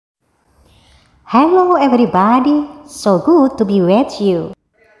Hello everybody, so good to be with you.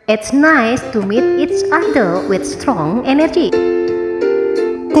 It's nice to meet each other with strong energy.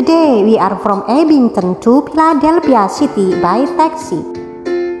 Today we are from Abington to Philadelphia City by taxi.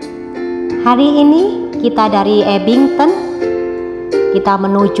 Hari ini kita dari Abington, kita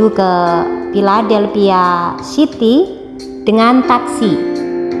menuju ke Philadelphia City dengan taksi.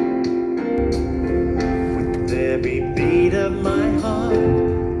 Every beat of my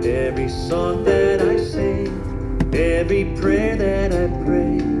heart, every song that I sing, every prayer that I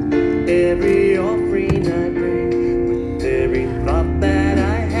pray, every offering I bring, with every thought that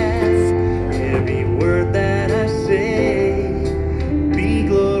I have, every word that I say, be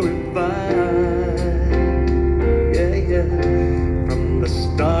glorified. Yeah, yeah. From the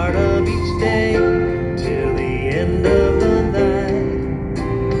start of each day till the end of the night,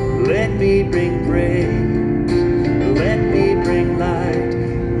 let me bring praise. Let me bring light,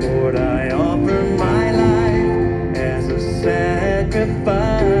 Lord, I offer my life as a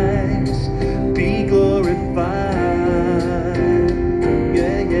sacrifice, be glorified,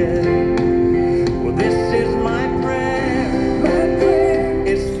 yeah, yeah, well this is my prayer,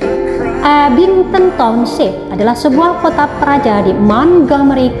 it's the cry. Abington Township adalah sebuah kota peraja di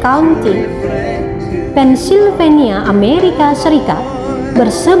Montgomery County, Pennsylvania, Amerika Serikat,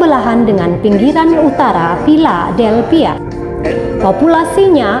 bersebelahan dengan pinggiran utara Philadelphia.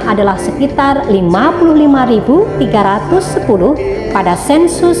 Populasinya adalah sekitar 55.310 pada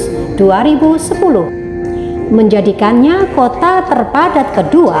sensus 2010, menjadikannya kota terpadat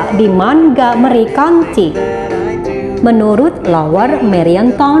kedua di Montgomery County menurut Lower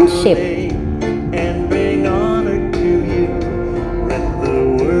Merion Township. And bring honor to you, let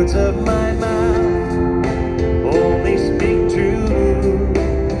the words of my mouth only speak true,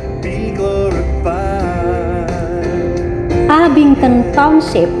 be glorified. Abington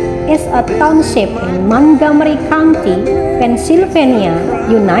Township is a township in Montgomery County, Pennsylvania,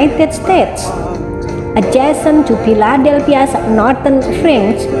 United States, adjacent to Philadelphia's northern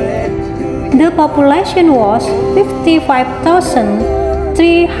fringe. The population was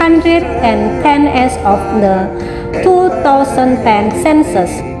 55,310 as of the 2010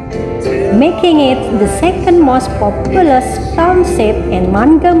 census, making it the second most populous township in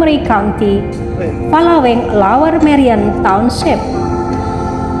Montgomery County, following Lower Merion Township.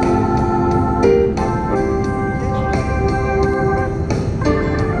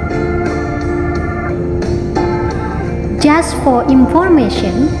 Just for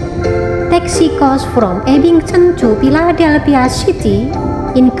information, taxi cost from Abington to Philadelphia City,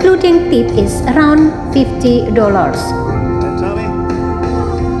 including tip, is around $50.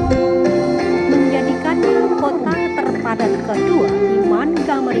 Kota terpadat kedua di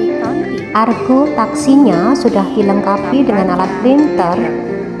Montgomery County. Argo taksinya sudah dilengkapi dengan alat printer,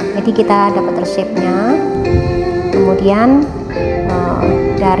 jadi kita dapat resepnya. Kemudian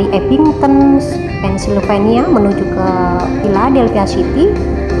dari Abington, Pennsylvania menuju ke Philadelphia City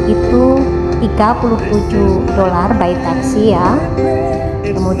itu $37 by taksi ya.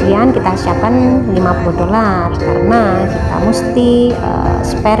 Kemudian kita siapkan $50 karena kita mesti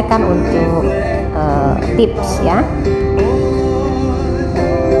sparekan untuk tips ya.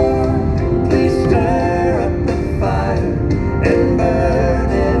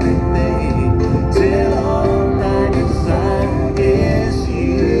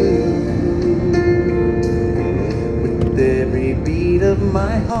 Every beat of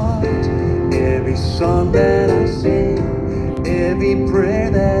my heart, every song that I sing, every prayer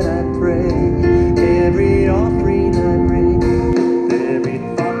that I pray, every offering I bring, every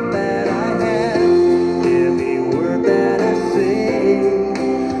thought that I have, every word that I say,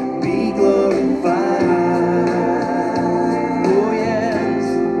 be glorified. Oh yes,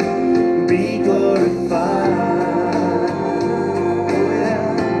 be glorified. Oh yeah,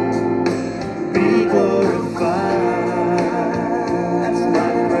 be glorified.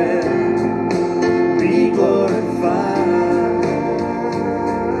 Be glorified.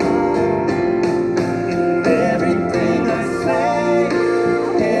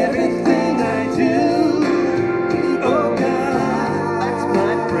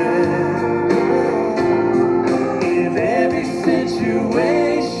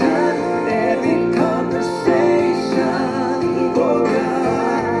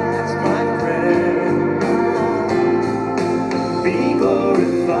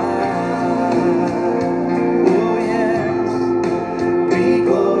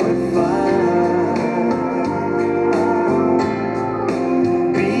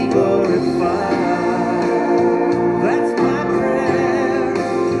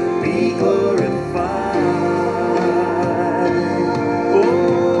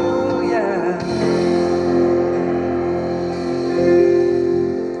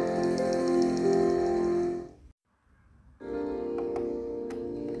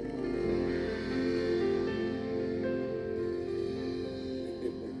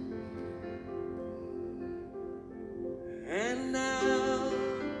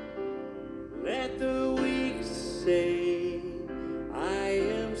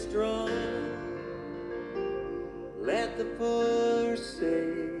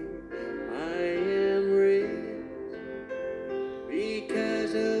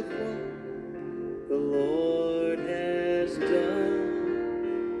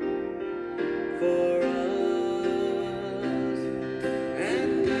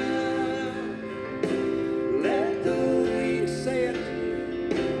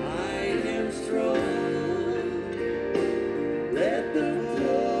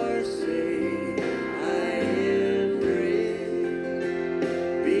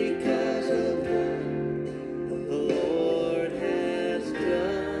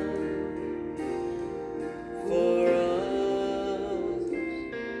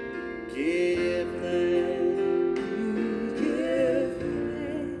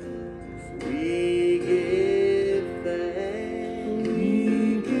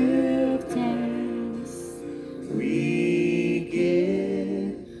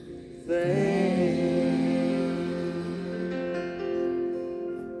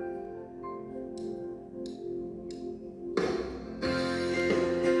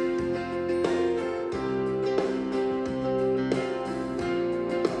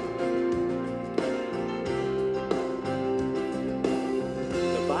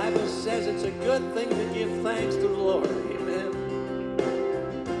 Bible says it's a good thing to give thanks to the Lord. Amen.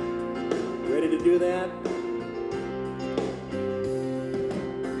 Ready to do that?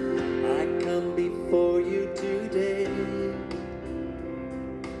 I come before you today.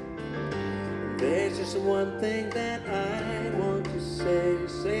 There's just one thing that I want to say.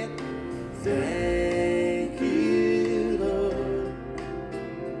 Say it. Thank you, Lord.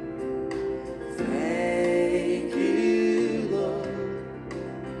 Thank you, Lord,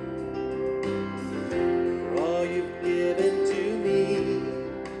 for all you've given to me,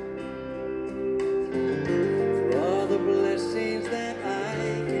 for all the blessings that I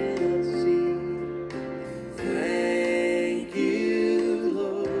cannot see. Thank you,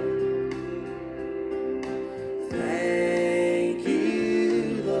 Lord. Thank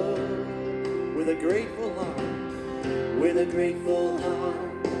you, Lord. With a grateful heart, with a grateful heart,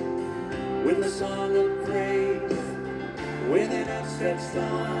 with a song of praise, with an outstretched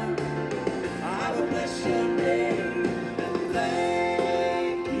arm, I will bless your name and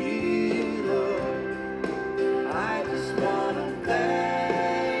thank you, Lord. I just want to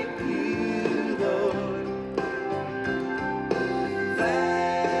thank you, Lord.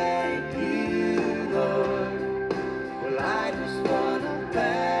 Thank you, Lord. Well, I just want to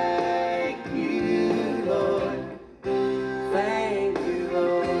thank you, Lord. Thank you,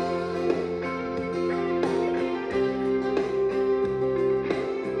 Lord.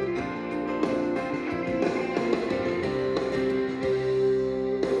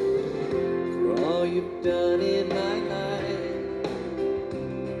 All you've done in my life,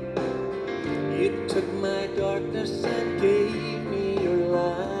 you took my darkness and gave me your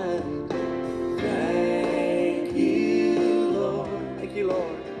light. Thank you, Lord. Thank you,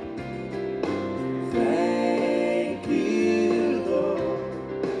 Lord. Thank you, Lord.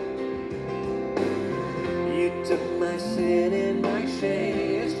 You took my sin and my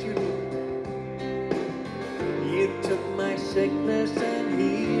shame. Yes, you did. You took my sickness and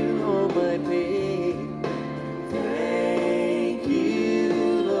healed all my pain. Thank you,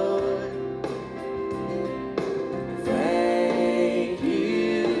 Lord. Thank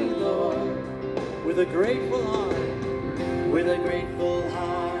you, Lord. With a grateful heart, with a grateful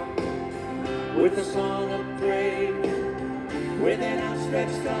heart, with a song of praise, with an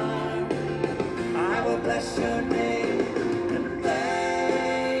outstretched arm, I will bless your name and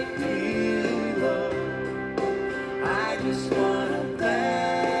thank you, Lord. I just want to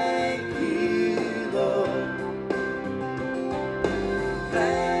thank you, Lord.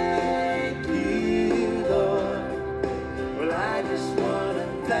 Thank you, Lord. Well, I just want to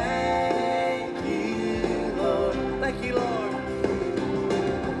thank you, Lord. Thank you, Lord.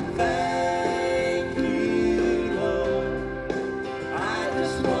 Thank you, Lord. I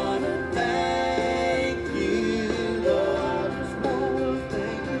just want to thank you, Lord. Just want to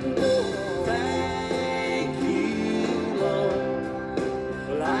thank you, Lord. Thank you, Lord.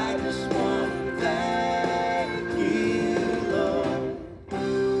 Well, I just want to thank you, Lord.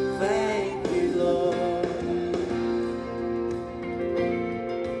 Thank you, Lord.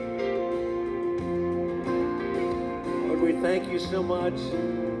 Lord, we thank you so much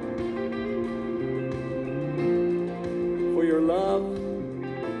for your love,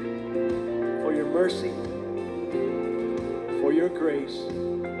 for your mercy, for your grace.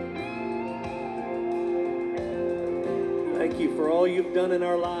 Thank you for all you've done in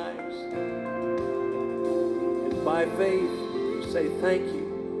our lives. And by faith, we say thank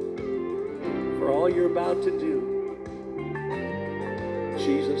you for all you're about to do. In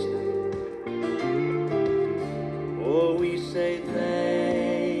Jesus' name. Oh, we say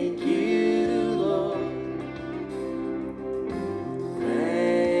thank you, Lord.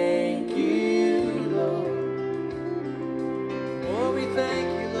 Thank you, Lord. Oh, we thank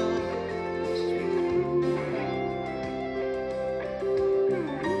you, Lord.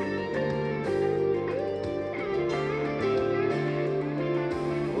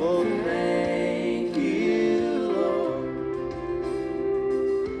 Oh, thank you, Lord.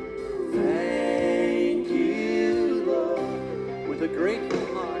 Thank you, Lord. With a grateful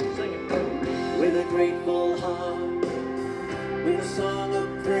heart, sing it. With a grateful heart, with a song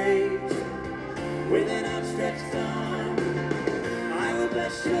of praise, with an outstretched arm, I will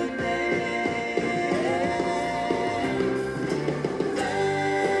bless your name.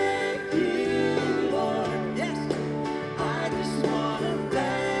 Thank you, Lord. Yes, I just want to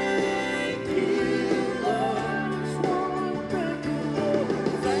thank you, Lord. Just want to thank you, Lord.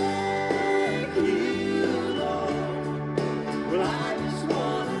 Thank you, Lord. Well, I just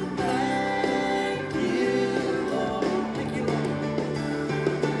want to thank you, Lord. Thank you, Lord.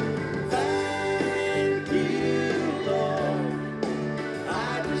 Thank you, Lord.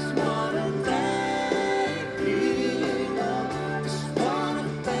 I just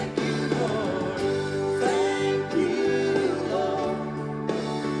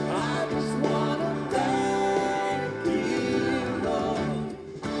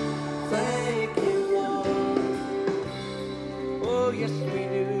yes we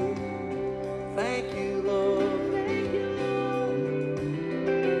do. Thank you.